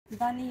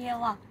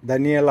Daniela.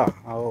 Daniela.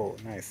 Oh,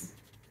 nice.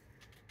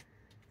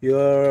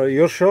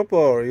 Your shop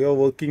or you're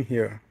working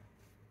here?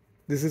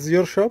 This is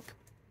your shop?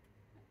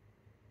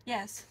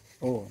 Yes.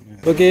 Oh,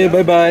 nice. Okay,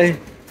 bye-bye.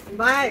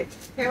 Bye.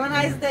 Have a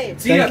nice day.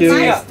 Thank you.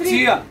 Nice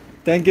trip.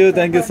 Thank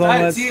you so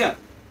much.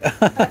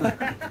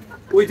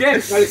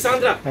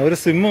 Our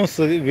SIM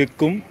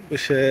വിൽക്കും,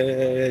 പക്ഷേ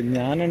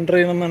ഞാൻ enter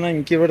ചെയ്യണമെന്ന് പറഞ്ഞാൽ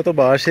എനിക്ക് ഇവിടുത്തെ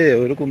ഭാഷയെ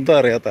ഒരു കുന്തം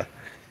അറിയാത്ത.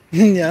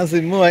 ഞാൻ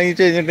സിമ്മ്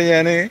വാങ്ങിച്ചു കഴിഞ്ഞിട്ട്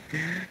ഞാൻ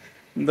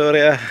എന്താ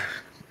പറയുക,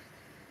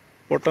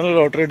 പൊട്ടന്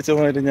ലോട്ടറി അടിച്ച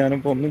മാതിരി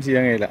ഞാനിപ്പോൾ ഒന്നും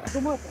ചെയ്യാൻ കഴിയില്ല.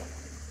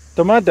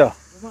 Tomato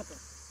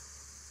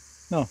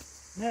no,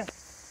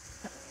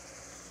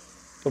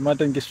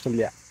 tomato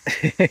എനിക്കിഷ്ടമില്ല.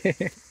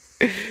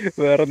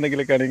 വേറെ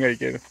എന്തെങ്കിലും കണിയും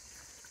കഴിക്കാനും.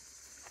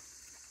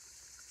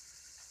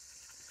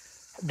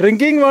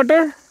 Drinking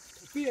water?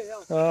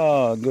 ആ,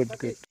 ഗുഡ്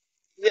ഗുഡ്.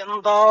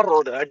 എന്താ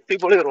റോഡ്,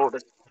 അടിപൊളി road.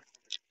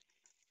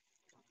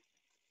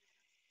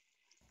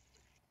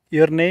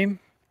 Your name?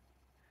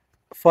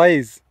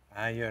 Faiz.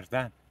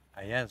 Jordan.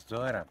 Yes,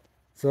 Zoran.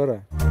 Zora.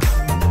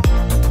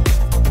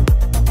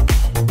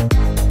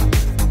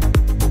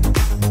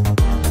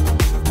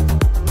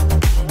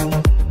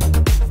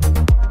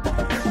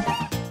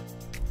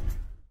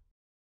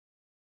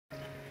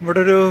 ഇവിടെ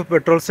ഒരു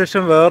പെട്രോൾ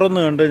സ്റ്റേഷൻ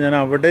വേറൊന്ന് കണ്ട് ഞാൻ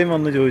അവിടെയും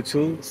വന്ന്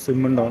ചോദിച്ചു സിം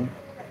ഉണ്ടോ.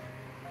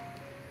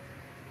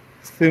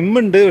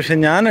 സിമ്മുണ്ട്, പക്ഷെ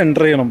ഞാൻ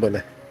എൻ്റർ ചെയ്യണം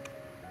പോലെ.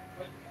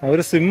 അവർ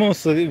സിമ്മ്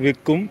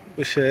വിൽക്കും,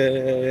 പക്ഷേ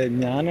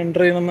ഞാൻ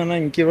എൻ്റർ ചെയ്യണം എന്ന് പറഞ്ഞാൽ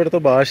എനിക്ക് ഇവിടുത്തെ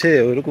ഭാഷയെ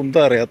ഒരു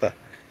കുന്തം അറിയാത്ത.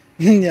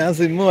 ഞാൻ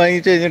സിമ്മ്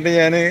വാങ്ങിച്ചു കഴിഞ്ഞിട്ട്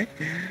ഞാൻ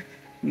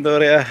എന്താ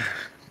പറയുക,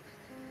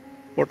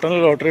 പൊട്ടന്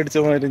ലോട്ടറി അടിച്ച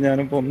മാതിരി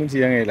ഞാനിപ്പോൾ ഒന്നും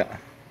ചെയ്യാൻ കഴിയില്ല.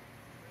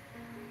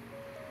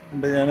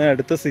 അതുകൊണ്ട് ഞാൻ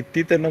അടുത്ത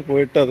സിറ്റിയിൽ തന്നെ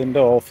പോയിട്ട്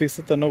അതിൻ്റെ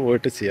ഓഫീസിൽ തന്നെ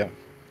പോയിട്ട് ചെയ്യാം.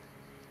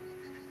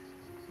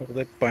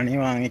 വെറുതെ പണി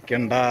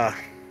വാങ്ങിക്കണ്ട.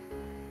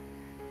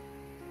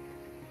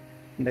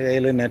 എൻ്റെ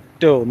കയ്യിൽ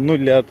നെറ്റോ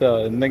ഒന്നുമില്ലാത്ത,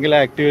 എന്തെങ്കിലും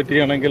ആക്ടിവിറ്റി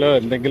ചെയ്യണമെങ്കിലോ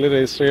എന്തെങ്കിലും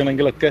രജിസ്റ്റർ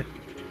ചെയ്യണമെങ്കിലൊക്കെ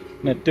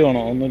നെറ്റ്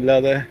വേണോ,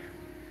 ഒന്നുമില്ലാതെ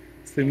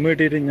സിം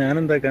കിട്ടിയിട്ട് ഞാൻ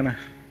എന്താക്കാനാ.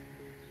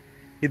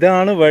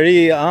 ഇതാണ് വഴി.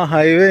 ആ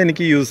ഹൈവേ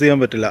എനിക്ക് യൂസ് ചെയ്യാൻ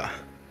പറ്റില്ല,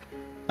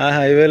 ആ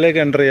ഹൈവേയിലേക്ക്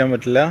എൻ്റർ ചെയ്യാൻ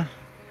പറ്റില്ല.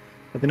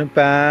 അതിന്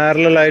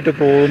പാരലായിട്ട്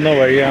പോകുന്ന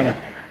വഴിയാണ്.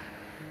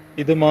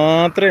 ഇത്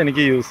മാത്രമേ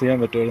എനിക്ക് യൂസ് ചെയ്യാൻ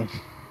പറ്റുള്ളൂ.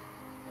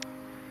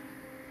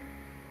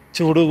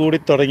 ചൂട് കൂടി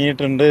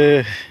തുടങ്ങിയിട്ടുണ്ട്.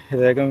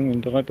 വേഗം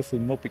ഇൻ്റർനെറ്റ്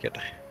സിം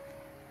ഒപ്പിക്കട്ടെ.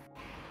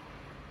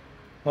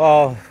 ഓ,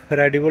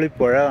 ഒരു അടിപൊളി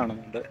പുഴ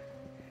കാണുന്നുണ്ട്.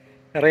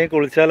 ഇറങ്ങി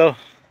കുളിച്ചാലോ?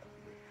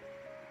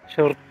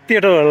 പക്ഷെ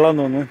വൃത്തിയായിട്ട് വെള്ളം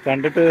തോന്നുന്നു.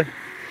 കണ്ടിട്ട്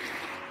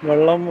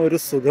വെള്ളം ഒരു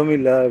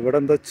സുഖമില്ല. ഇവിടെ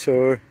എന്തോ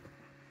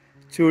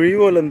ചുഴി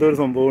പോലെ എന്തോ ഒരു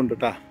സംഭവം ഉണ്ട്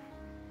കേട്ടാ.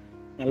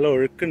 നല്ല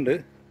ഒഴുക്കുണ്ട്,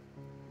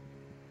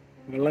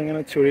 വെള്ളം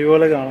ഇങ്ങനെ ചുഴി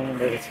പോലെ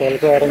കാണുന്നുണ്ട്.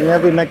 ചിലപ്പോൾ ഇറങ്ങിയാൽ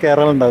പിന്നെ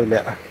കയറാനുണ്ടാവില്ല.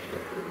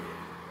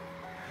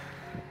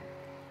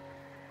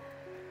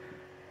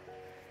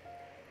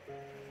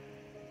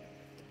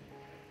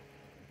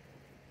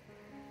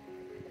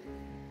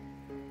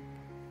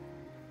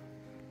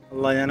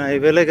 അല്ല, ഞാൻ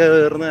ഹൈവേയിലേക്ക്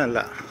കയറുന്നതല്ല,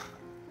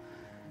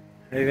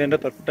 ഹൈവേൻ്റെ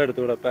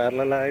തൊട്ടടുത്തൂടെ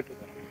പാരലായിട്ട്.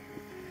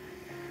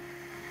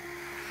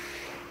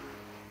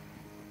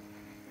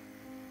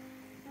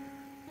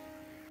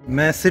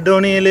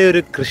 മാസിഡോണിയയിലെ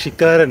ഒരു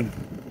കൃഷിക്കാരൻ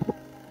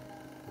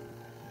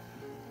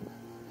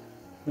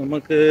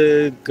നമുക്ക്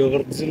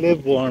ഗവർജിൽ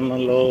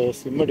പോകണമല്ലോ,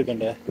 സിം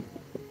എടുക്കണ്ടേ.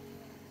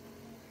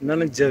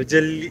 എന്താണ്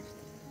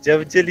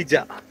ജീവ്ജലിജ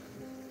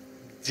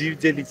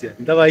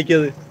എന്താ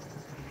വായിക്കത്?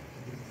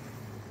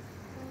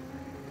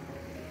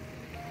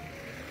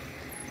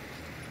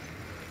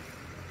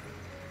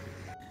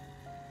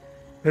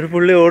 ഒരു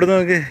പുള്ളി ഓടുന്നു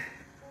നോക്ക്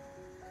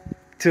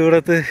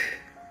ചൂടത്ത്.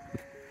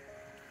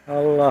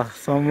 അല്ലാ,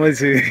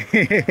 സമ്മതിച്ച്.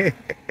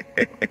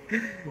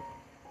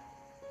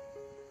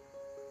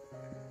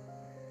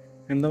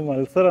 എന്തോ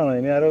മത്സരമാണോ?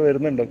 ഇനി ആരോ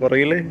വരുന്നുണ്ടോ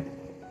പുറകില്?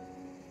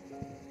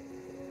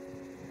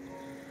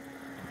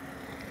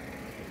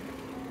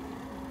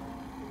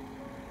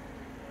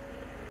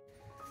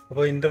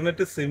 അപ്പോൾ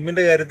ഇൻ്റർനെറ്റ്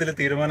സിമ്മിൻ്റെ കാര്യത്തിൽ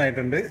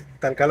തീരുമാനമായിട്ടുണ്ട്.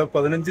 തൽക്കാലം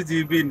 15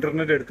 GB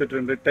ഇൻ്റർനെറ്റ്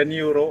എടുത്തിട്ടുണ്ട്. 10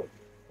 യൂറോ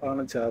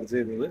ആണ് ചാർജ്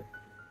ചെയ്യുന്നത്.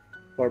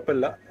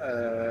 കുഴപ്പമില്ല,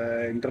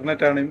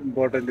 ഇൻ്റർനെറ്റാണ്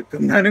ഇമ്പോർട്ടൻറ്റ്.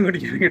 തിന്നാനും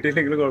കുടിക്കാനും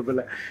കിട്ടിയില്ലെങ്കിലും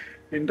കുഴപ്പമില്ല.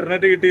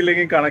 ഇൻ്റർനെറ്റ്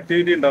കിട്ടിയില്ലെങ്കിൽ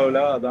കണക്ടിവിറ്റി ഉണ്ടാവില്ല,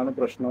 അതാണ്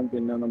പ്രശ്നം.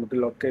 പിന്നെ നമുക്ക്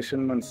ലൊക്കേഷൻ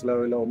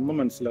മനസ്സിലാവില്ല, ഒന്നും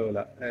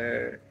മനസ്സിലാവില്ല.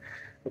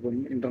 അപ്പം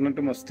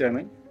ഇൻ്റർനെറ്റ്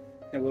മസ്റ്റാണ്.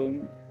 അപ്പം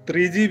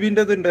 3 GB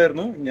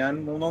ഉണ്ടായിരുന്നു. ഞാൻ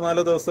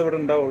 3-4 ദിവസം ഇവിടെ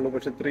ഉണ്ടാവുള്ളൂ,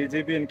 പക്ഷെ 3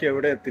 GB എനിക്ക്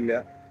എവിടെ എത്തില്ല.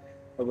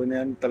 അപ്പോൾ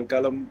ഞാൻ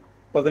തൽക്കാലം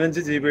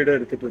 15 GB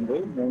എടുത്തിട്ടുണ്ട്.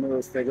 3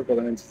 ദിവസത്തേക്ക്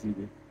 15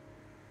 GB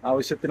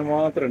ആവശ്യത്തിന്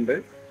മാത്രമുണ്ട്.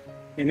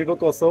 ഇനിയിപ്പോൾ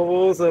കൊസോവോ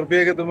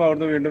സെർബിയൊക്കെ എത്തുമ്പോൾ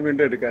അവിടുന്ന് വീണ്ടും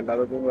വീണ്ടും എടുക്കാം,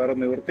 അല്ലാതെ ഇപ്പോൾ വേറെ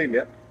നിവൃത്തിയില്ല.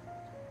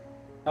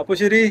 അപ്പോൾ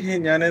ശരി,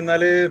 ഞാൻ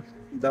എന്നാൽ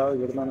ഇതാ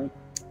ഇവിടുന്നാണ്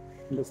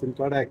എൻ്റെ സിം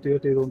കാർഡ്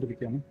ആക്ടിവേറ്റ്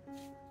ചെയ്തുകൊണ്ടിരിക്കുകയാണ്.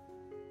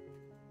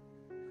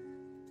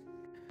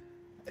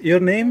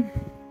 Your name?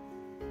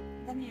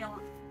 Daniela.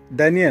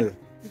 Daniel.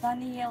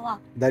 Daniela.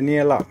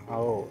 Daniela.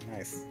 Oh,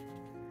 nice.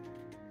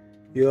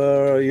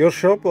 Your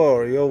shop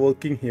or you're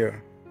working here?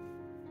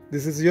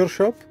 This is your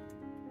shop?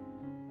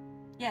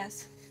 Yes.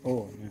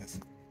 Oh, nice.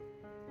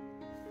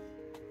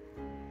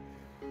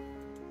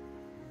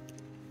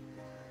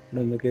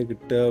 ഇവിടെ എന്തൊക്കെയാണ്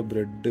കിട്ടുക?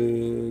 ബ്രെഡ്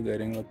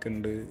കാര്യങ്ങളൊക്കെ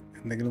ഉണ്ട്.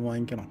 എന്തെങ്കിലും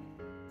വാങ്ങിക്കണം.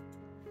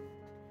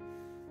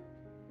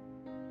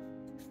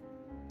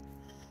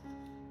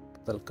 1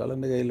 തൽക്കാലം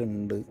എൻ്റെ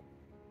കയ്യിലുണ്ട്.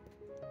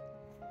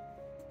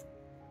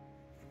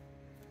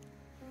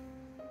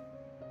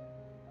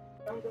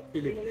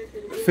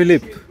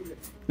 Philip,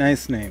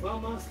 nice name.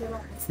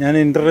 ഞാൻ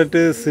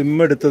ഇൻ്റർനെറ്റ് സിം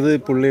എടുത്തത്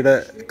പുള്ളിയുടെ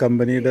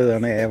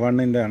കമ്പനിയുടേതാണ്,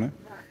 A1-ൻ്റെ ആണ്.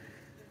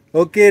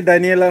 Okay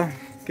ഡാനിയല,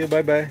 okay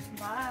bye bye.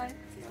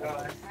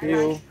 See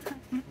you.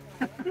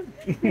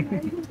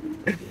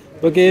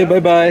 Okay, bye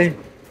bye.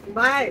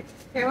 Bye.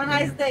 Have a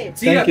nice day.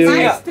 Thank you.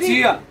 Nice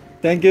trip.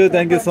 Thank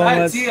you so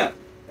much.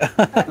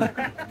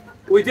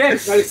 We did,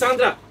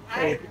 Alexandra.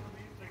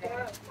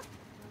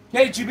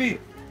 KGB.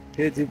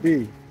 KGB.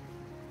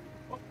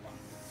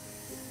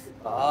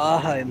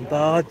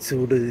 എന്താ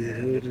ചൂട്,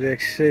 ഒരു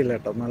രക്ഷയില്ല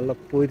കേട്ടോ. നല്ല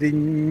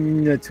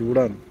പൊരിഞ്ഞ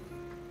ചൂടാണ്.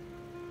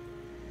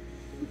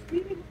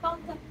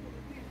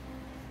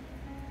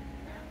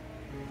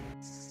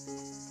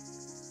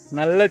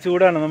 നല്ല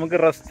ചൂടാണ്. നമുക്ക്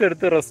റെസ്റ്റ്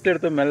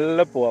എടുത്ത്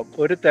മെല്ലെ പോവാം,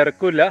 ഒരു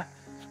തിരക്കുമില്ല.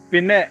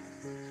 പിന്നെ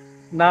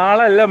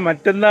നാളെ അല്ല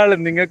മറ്റന്നാൾ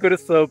നിങ്ങൾക്കൊരു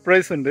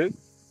സർപ്രൈസ് ഉണ്ട്.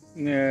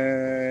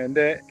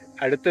 എൻ്റെ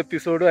അടുത്ത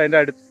എപ്പിസോഡും അതിൻ്റെ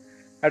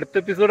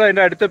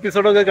അടുത്ത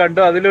എപ്പിസോഡൊക്കെ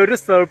കണ്ടു. അതിലൊരു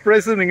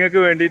സർപ്രൈസ്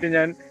നിങ്ങൾക്ക് വേണ്ടിയിട്ട്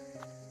ഞാൻ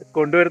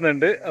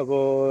കൊണ്ടുവരുന്നുണ്ട്.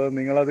 അപ്പോൾ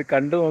നിങ്ങളത്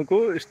കണ്ടു നോക്കൂ.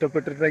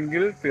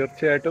 ഇഷ്ടപ്പെട്ടിട്ടുണ്ടെങ്കിൽ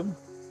തീർച്ചയായിട്ടും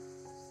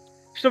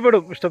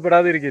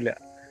ഇഷ്ടപ്പെടാതിരിക്കില്ല.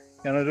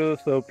 ഞാനൊരു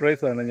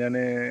സർപ്രൈസാണ്. ഞാൻ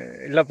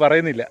ഇല്ല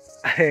പറയുന്നില്ല,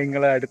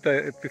 നിങ്ങളെ അടുത്ത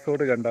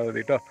എപ്പിസോഡ് കണ്ടാൽ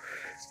മതി കേട്ടോ.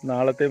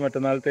 നാളത്തെ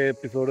മറ്റന്നാളത്തെ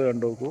എപ്പിസോഡ്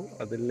കണ്ടു നോക്കൂ.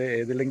 അതിൽ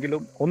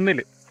ഏതിലെങ്കിലും ഒന്നിൽ,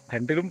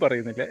 രണ്ടിലും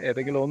പറയുന്നില്ല,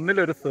 ഏതെങ്കിലും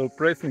ഒന്നിലൊരു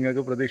സർപ്രൈസ്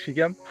നിങ്ങൾക്ക്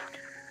പ്രതീക്ഷിക്കാം.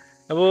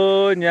 അപ്പോൾ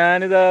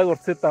ഞാനിതാ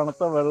കുറച്ച്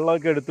തണുത്ത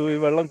വെള്ളമൊക്കെ എടുത്തു. ഈ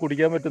വെള്ളം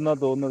കുടിക്കാൻ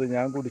പറ്റുന്നതാണ് തോന്നുന്നത്.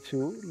 ഞാൻ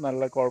കുടിച്ചു,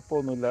 നല്ല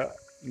കുഴപ്പമൊന്നുമില്ല,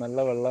 നല്ല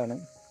വെള്ളമാണ്.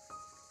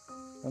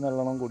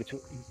 നല്ലോണം കുടിച്ചു.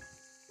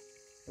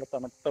 നല്ല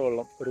തണുത്ത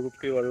വെള്ളം, ഒരു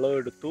കുപ്പി വെള്ളം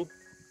എടുത്തു,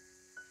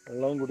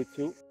 വെള്ളവും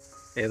കുടിച്ചു.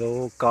 ഏതോ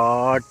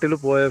കാട്ടിൽ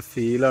പോയ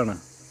ഫീലാണ്.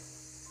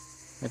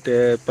 മറ്റേ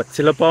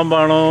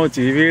പച്ചിലപ്പാമ്പാണോ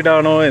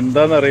ചീവീടാണോ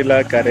എന്താണെന്നറിയില്ല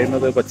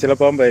കരയുന്നത്.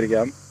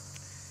 പച്ചിലപ്പാമ്പായിരിക്കാം.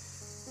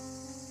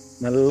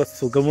 നല്ല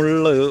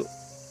സുഖമുള്ള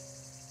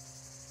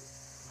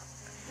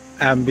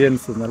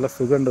ആംബിയൻസ്, നല്ല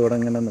സുഖമുണ്ട് ഇവിടെ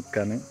ഇങ്ങനെ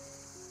നിൽക്കാൻ.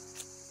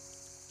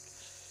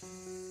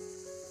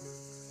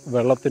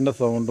 വെള്ളത്തിൻ്റെ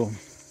സൗണ്ടും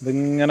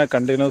ഇതിങ്ങനെ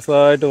കണ്ടിന്യൂസ്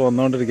ആയിട്ട്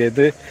വന്നുകൊണ്ടിരിക്കുക.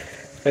 ഇത്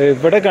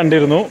ഇവിടെ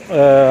കണ്ടിരുന്നു,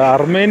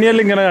 അർമേനിയയിൽ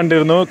ഇങ്ങനെ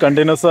കണ്ടിരുന്നു,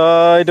 കണ്ടിന്യൂസ്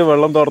ആയിട്ട്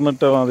വെള്ളം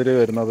തുറന്നിട്ട് മാതിരി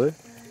വരുന്നത്.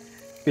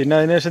 പിന്നെ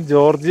അതിനുശേഷം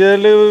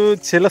ജോർജിയയിൽ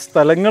ചില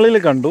സ്ഥലങ്ങളിൽ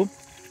കണ്ടു.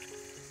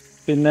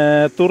 പിന്നെ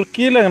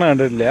തുർക്കിയിൽ അങ്ങനെ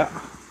കണ്ടിട്ടില്ല.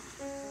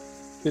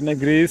 പിന്നെ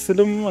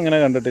ഗ്രീസിലും അങ്ങനെ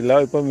കണ്ടിട്ടില്ല.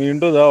 ഇപ്പം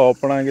വീണ്ടും ഇതാ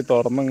ഓപ്പണാക്കി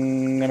തുറന്ന്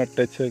ഇങ്ങനെ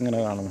ടച്ച് ഇങ്ങനെ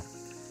കാണുന്നു.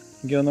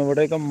 എനിക്ക് തോന്നുന്നു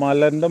ഇവിടെയൊക്കെ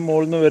മലൻ്റെ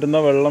മുകളിൽ നിന്ന് വരുന്ന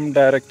വെള്ളം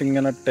ഡയറക്റ്റ്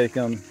ഇങ്ങനെ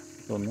ടേക്കാന്ന്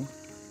തോന്നുന്നു.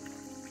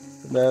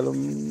 എന്തായാലും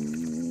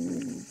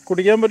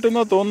കുടിക്കാൻ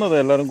പറ്റുമെന്നാണ് തോന്നുന്നത്.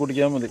 എല്ലാവരും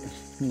കുടിക്കാൻ മതി.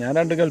 ഞാൻ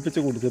രണ്ടും കൽപ്പിച്ച്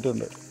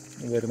കുടിച്ചിട്ടുണ്ട്.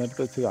 വരുന്നിട്ട്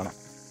വെച്ച് കാണാം.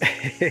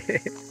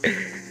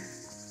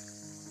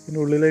 പിന്നെ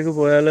ഉള്ളിലേക്ക്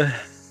പോയാൽ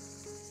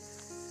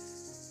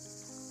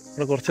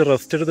ഇവിടെ കുറച്ച്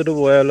റെസ്റ്റ് എടുത്തിട്ട്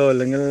പോയാലോ,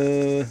 അല്ലെങ്കിൽ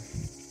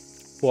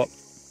പോവാം.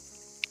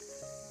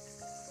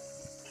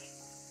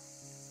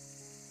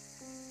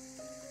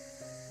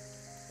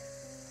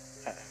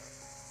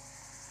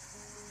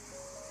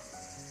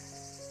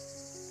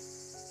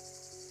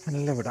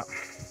 നല്ല വിടാം.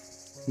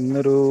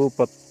 ഇന്നൊരു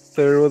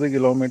 10-70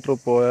 കിലോമീറ്റർ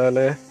പോയാൽ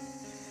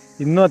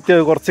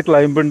ഇന്നും കുറച്ച്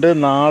ക്ലൈംബ് ഉണ്ട്,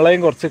 നാളെയും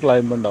കുറച്ച്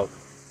ക്ലൈംബ് ഉണ്ടാവും.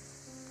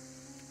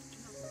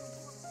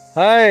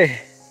 ഹായ്,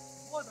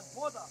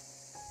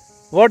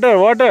 വാട്ടർ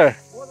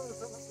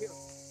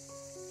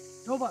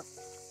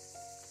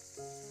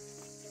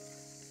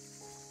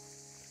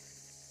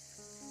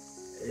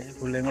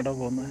പുള്ളി എങ്ങോട്ടാ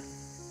പോകുന്നത്?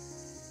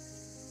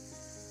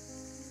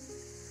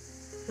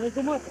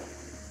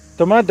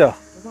 ടൊമാറ്റോ?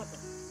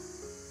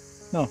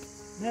 No,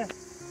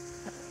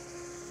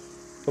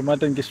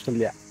 tomato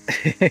എനിക്കിഷ്ടമില്ല.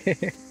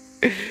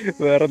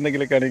 വേറെ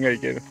എന്തെങ്കിലും കണിയും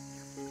കഴിക്കാനും.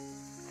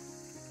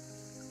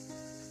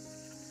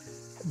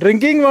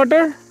 Drinking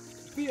water?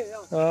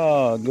 ആ,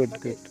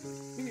 ഗുഡ്.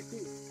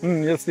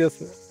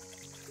 യെസ്.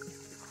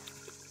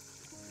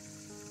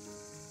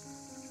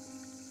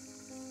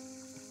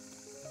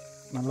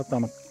 നല്ല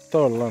തണുത്ത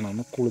വെള്ളമാണ്.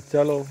 ഒന്ന്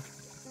കുളിച്ചാലോ?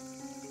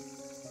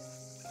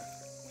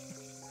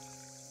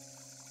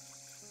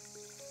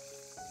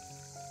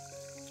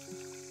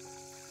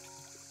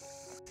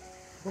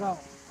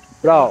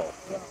 Bravo.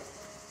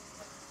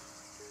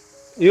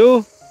 You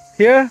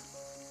here?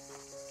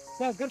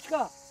 Yeah,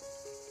 Gershka.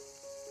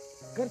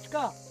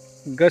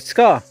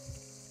 Gachka.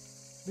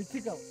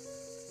 Bicycle.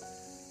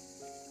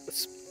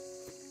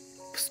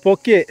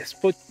 Skopje.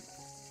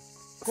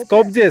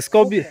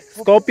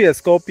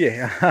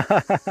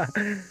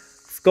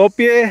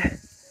 Skopje.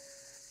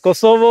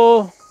 Kosovo.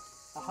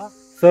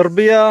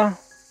 Serbia.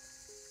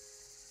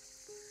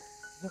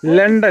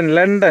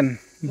 London.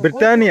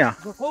 Britannia.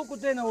 Колко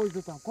дена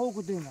ходиш там?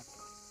 Колко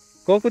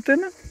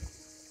дена?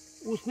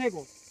 От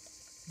него.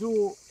 До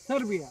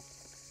Сърбия.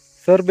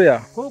 Serbia.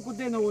 Колко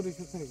дена ходиш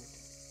от него?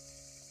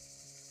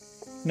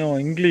 No,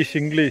 English.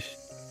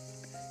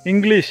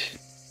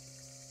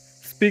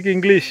 Speak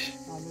English.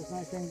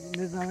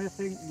 Не знам,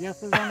 я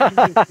се знам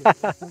английски.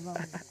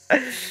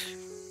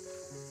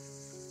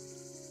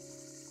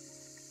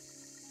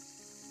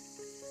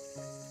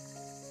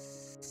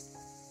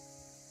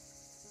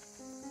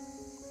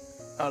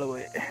 ആള്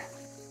പോയി.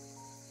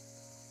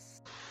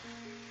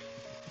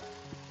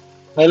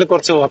 അതിൽ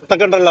കുറച്ച്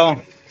വത്തക്ക ഉണ്ടല്ലോ.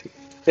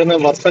 ഇന്ന്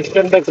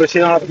വത്തക്കന്റെ കൃഷി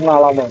നടത്തുന്ന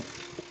ആളാണ്.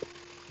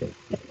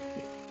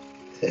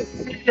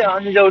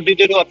 ഞാൻ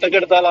ചവിട്ടിട്ട് ഒരു വത്തക്ക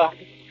എടുത്താലോ?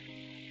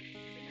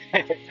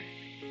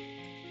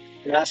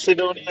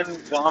 മാസിഡോണിയൻ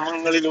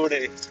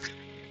ഗ്രാമങ്ങളിലൂടെ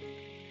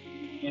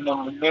ഇങ്ങനെ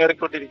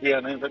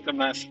മുന്നേറിക്കൊണ്ടിരിക്കുകയാണ്. ഇതൊക്കെ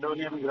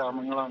മാസിഡോണിയൻ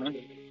ഗ്രാമങ്ങളാണ്.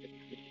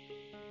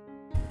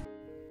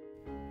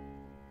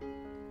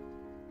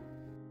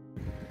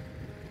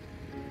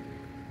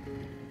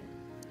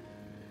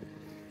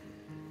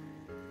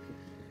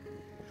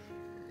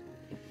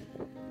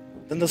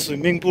 ഇതെന്താ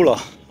സ്വിമ്മിങ് പൂളോ?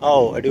 ഓ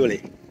അടിപൊളി.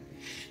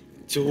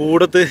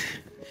 ചൂടത്ത്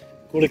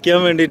കുളിക്കാൻ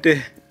വേണ്ടിയിട്ട്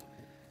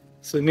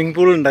സ്വിമ്മിങ്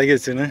പൂൾ ഉണ്ടാക്കി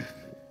വെച്ചാണ്.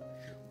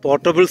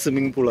 Portable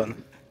swimming പൂളാണ്.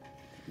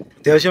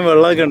 അത്യാവശ്യം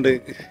വെള്ളമൊക്കെ ഉണ്ട്.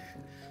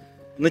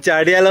 ഒന്ന്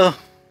ചാടിയാലോ?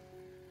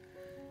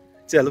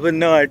 ചിലപ്പോൾ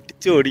എന്നെ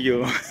അടിച്ചു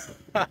ഓടിക്കുമോ?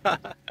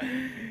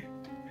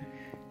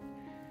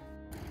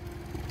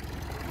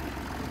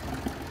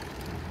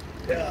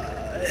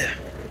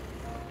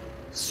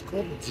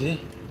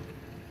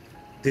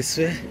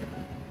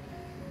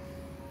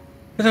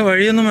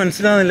 വഴിയൊന്നും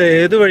മനസ്സിലാവുന്നില്ല.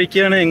 ഏത്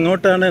വഴിക്കാണ്,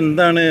 എങ്ങോട്ടാണ്,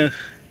 എന്താണ്?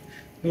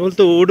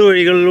 ഇതുപോലത്തെ ഊട്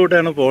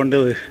വഴികളിലൂടെയാണ്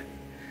പോകേണ്ടത്.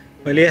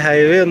 വലിയ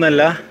ഹൈവേ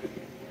ഒന്നല്ല.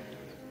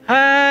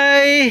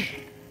 ഹായ്,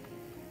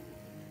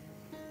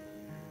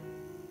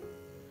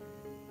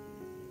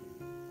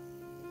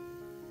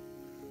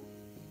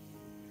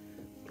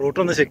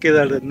 റൂട്ടൊന്ന് ചെക്ക്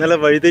ചെയ്താണ്. ഇന്നലെ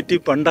വഴിതെറ്റി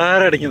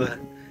പണ്ടാരടങ്ങിയതാ.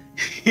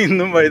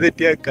 ഇന്നും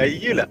വഴിതെറ്റിയാ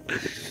കഴിയില്ല.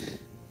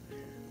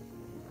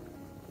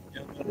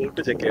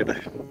 റൂട്ട് ചെക്ക് ചെയ്യട്ടെ.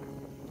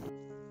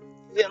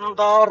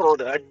 എന്താ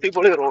റോഡ്,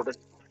 അടിപൊളി റോഡ്.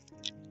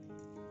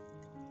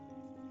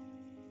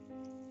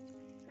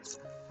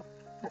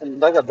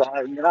 എന്താ കഥ?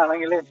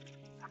 ഇങ്ങനാണെങ്കില്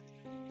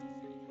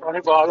പണി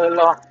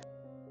പാളല്ലോ.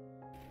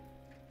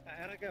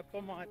 ടയറൊക്കെ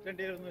എപ്പം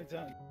മാറ്റേണ്ടി വരുമെന്ന്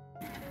വെച്ചാൽ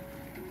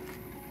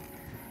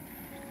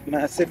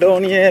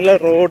മാസിഡോണിയയിലെ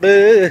റോഡ്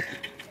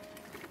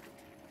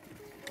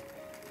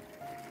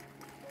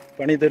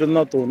പണി തരുന്ന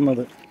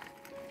തോന്നുന്നത്.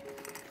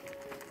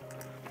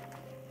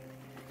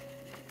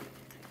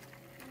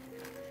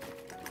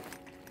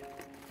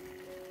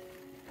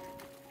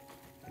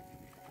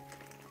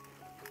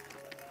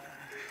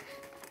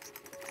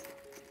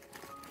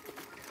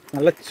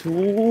 നല്ല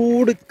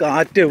ചൂട്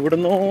കാറ്റ്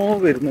എവിടുന്നോ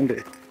വരുന്നുണ്ട്.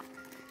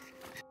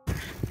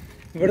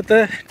 ഇവിടുത്തെ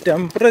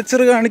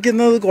ടെമ്പറേച്ചർ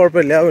കാണിക്കുന്നത്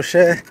കുഴപ്പമില്ല,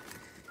 പക്ഷേ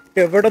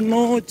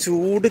എവിടുന്നോ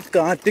ചൂട്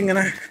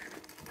കാറ്റിങ്ങനെ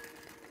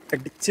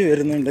അടിച്ച്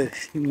വരുന്നുണ്ട്.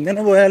 ഇങ്ങനെ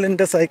പോയാൽ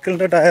എൻ്റെ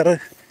സൈക്കിളിൻ്റെ ടയർ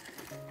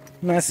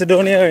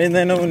മാസിഡോണിയ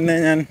കഴിയുന്നതിന് മുന്നേ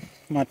ഞാൻ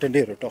മാറ്റേണ്ടി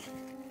വരും കേട്ടോ.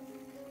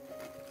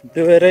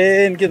 ഇതുവരെ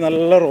എനിക്ക്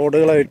നല്ല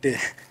റോഡുകളാണ്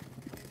കിട്ടിയത്.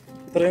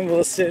 ഇത്രയും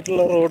വേസ്റ്റ്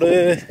ആയിട്ടുള്ള റോഡ്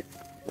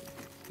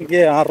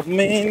എനിക്ക്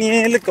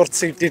അർമേനിയയിൽ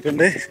കുറച്ച്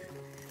കിട്ടിയിട്ടുണ്ട്.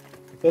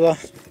 ഇപ്പോൾ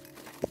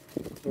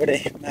ഇവിടെ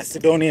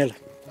മാസിഡോണിയയിൽ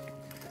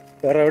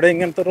വേറെ എവിടെ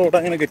ഇങ്ങനത്തെ റോഡ്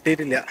അങ്ങനെ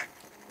കിട്ടിയിട്ടില്ല.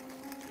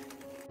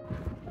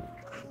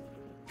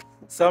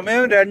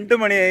 സമയം 2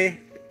 മണിയായി.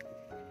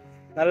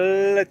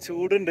 നല്ല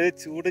ചൂടുണ്ട്.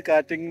 ചൂട്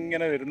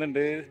കാറ്റിങ്ങനെ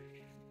വരുന്നുണ്ട്.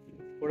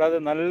 കൂടാതെ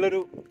നല്ലൊരു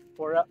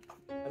പുഴ,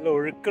 നല്ല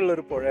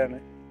ഒഴുക്കുള്ളൊരു പുഴയാണ്.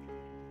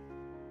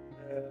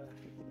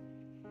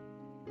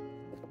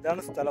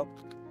 ഇതാണ് സ്ഥലം.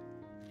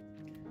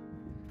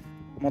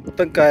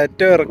 മൊത്തം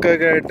കാറ്റും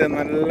ഇറക്കമൊക്കെ ആയിട്ട്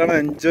നല്ലോണം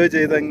എൻജോയ്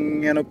ചെയ്ത്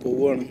അങ്ങനെ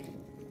പോവുകയാണ്.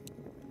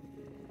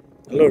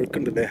 നല്ല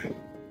ഒഴുക്കുണ്ടല്ലേ.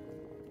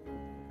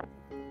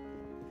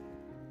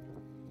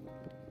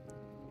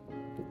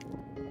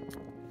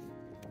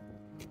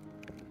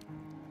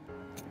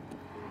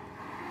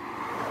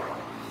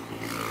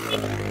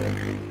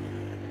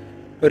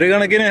 ഒരു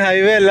കണക്കിന്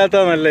ഹൈവേ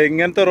അല്ലാത്ത നല്ല.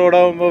 ഇങ്ങനത്തെ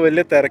റോഡാകുമ്പോൾ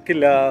വലിയ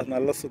തിരക്കില്ല.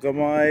 നല്ല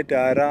സുഖമായിട്ട്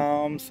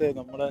ആരാംസെ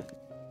നമ്മുടെ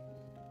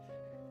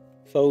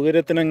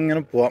സൗകര്യത്തിന്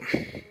ഇങ്ങനെ പോവാം.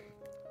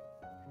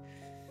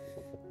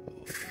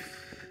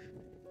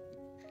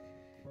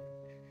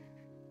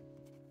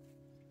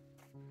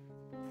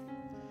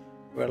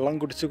 വെള്ളം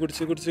കുടിച്ച്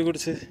കുടിച്ച് കുടിച്ച്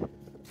കുടിച്ച്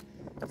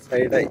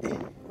സൈഡായി.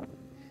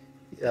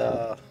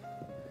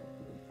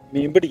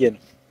 മീൻ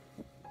പിടിക്കാനും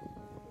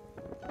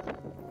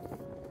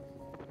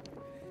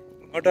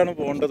ഇങ്ങോട്ടാണ്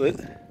പോകേണ്ടത്.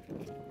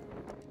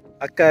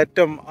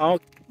 അക്കയറ്റം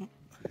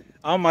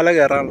ആ മല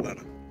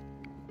കയറാനുള്ളതാണ്.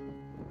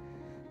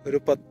 ഒരു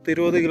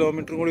 10-20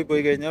 കിലോമീറ്റർ കൂടി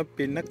പോയി കഴിഞ്ഞാൽ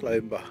പിന്നെ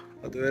ക്ലൈംബാ.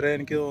 അതുവരെ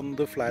എനിക്ക്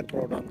തോന്നുന്നത് ഫ്ലാറ്റ്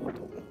റോഡാണെന്ന്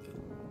തോന്നുന്നത്.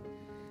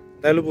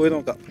 എന്തായാലും പോയി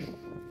നോക്കാം.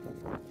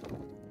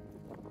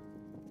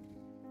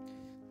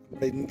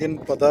 നമ്മുടെ ഇന്ത്യൻ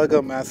പതാക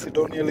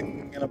മാസിഡോണിയയിൽ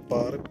ഇങ്ങനെ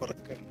പാറി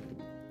പറക്കാണ്.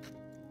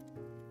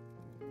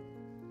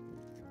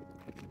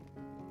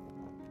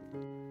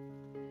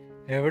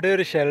 എവിടെ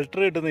ഒരു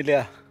ഷെൽട്ടർ കിട്ടുന്നില്ല.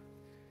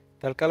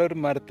 തൽക്കാലം ഒരു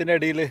മരത്തിൻ്റെ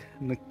അടിയിൽ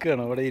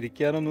നിൽക്കുകയാണ്. അവിടെ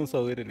ഇരിക്കാനൊന്നും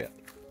സൗകര്യമില്ല.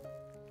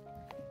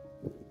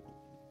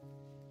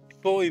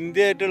 ഇപ്പോൾ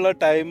ഇന്ത്യ ആയിട്ടുള്ള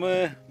ടൈം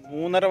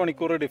 3.5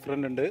 മണിക്കൂർ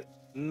ഡിഫറൻ്റ് ഉണ്ട്.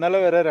 ഇന്നലെ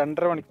വരെ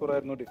 2.5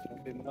 മണിക്കൂറായിരുന്നു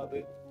ഡിഫറൻറ്റ്. ഇന്നത്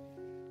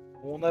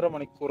 3.5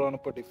 മണിക്കൂറാണ്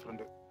ഇപ്പോൾ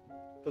ഡിഫറൻറ്റ്.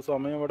 ഇപ്പോൾ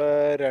സമയം ഇവിടെ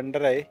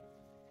 2:30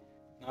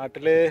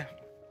 നാട്ടിൽ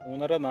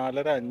 3:30,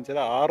 4:30,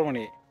 5:30, 6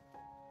 മണിയായി.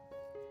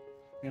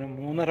 ഇങ്ങനെ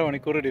 3.5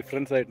 മണിക്കൂർ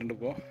ഡിഫറൻസ് ആയിട്ടുണ്ട്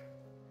ഇപ്പോൾ.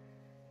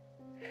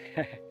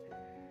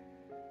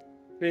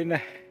 പിന്നെ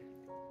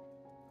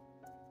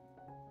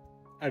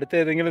അടുത്ത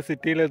ഏതെങ്കിലും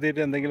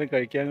സിറ്റിയിലെത്തിയിട്ട് എന്തെങ്കിലും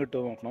കഴിക്കാൻ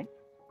കിട്ടുമോ നോക്കണം.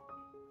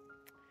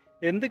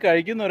 എന്ത്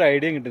കഴിക്കുന്ന ഒരു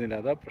ഐഡിയ കിട്ടുന്നില്ല,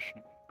 അതാ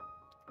പ്രശ്നം.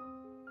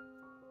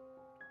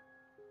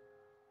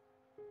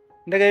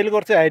 എൻ്റെ കയ്യിൽ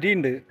കുറച്ച്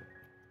അരിയുണ്ട്,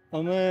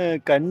 ഒന്ന്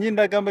കഞ്ഞി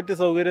ഉണ്ടാക്കാൻ പറ്റിയ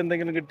സൗകര്യം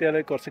എന്തെങ്കിലും കിട്ടിയാൽ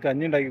കുറച്ച്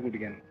കഞ്ഞി ഉണ്ടാക്കി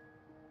കുടിക്കാൻ.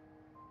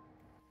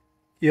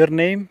 Your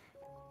name?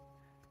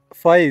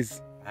 Faiz.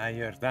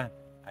 Jordan.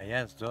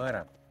 Yes,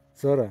 Zoran.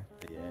 Zora.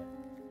 Yeah.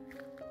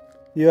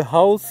 Your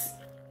house?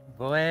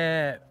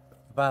 Boe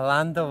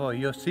Balandovo,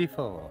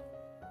 Josifovo.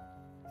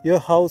 Your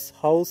house?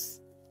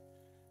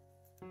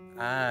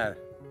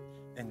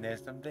 In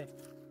Nestamde.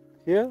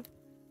 Here?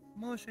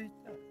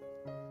 Mosita.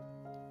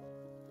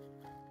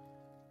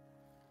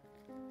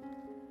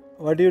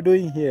 What are you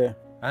doing here?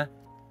 Huh?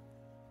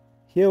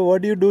 Here,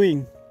 what are you doing?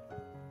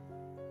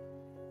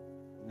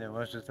 Ne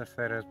možete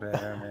se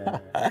razbereme.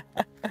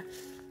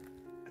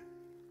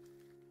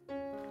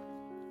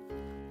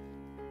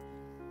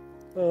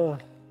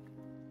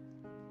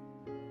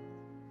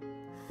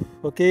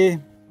 Okay.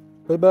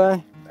 Bye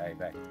bye. Bye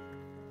bye.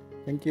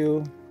 Thank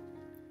you.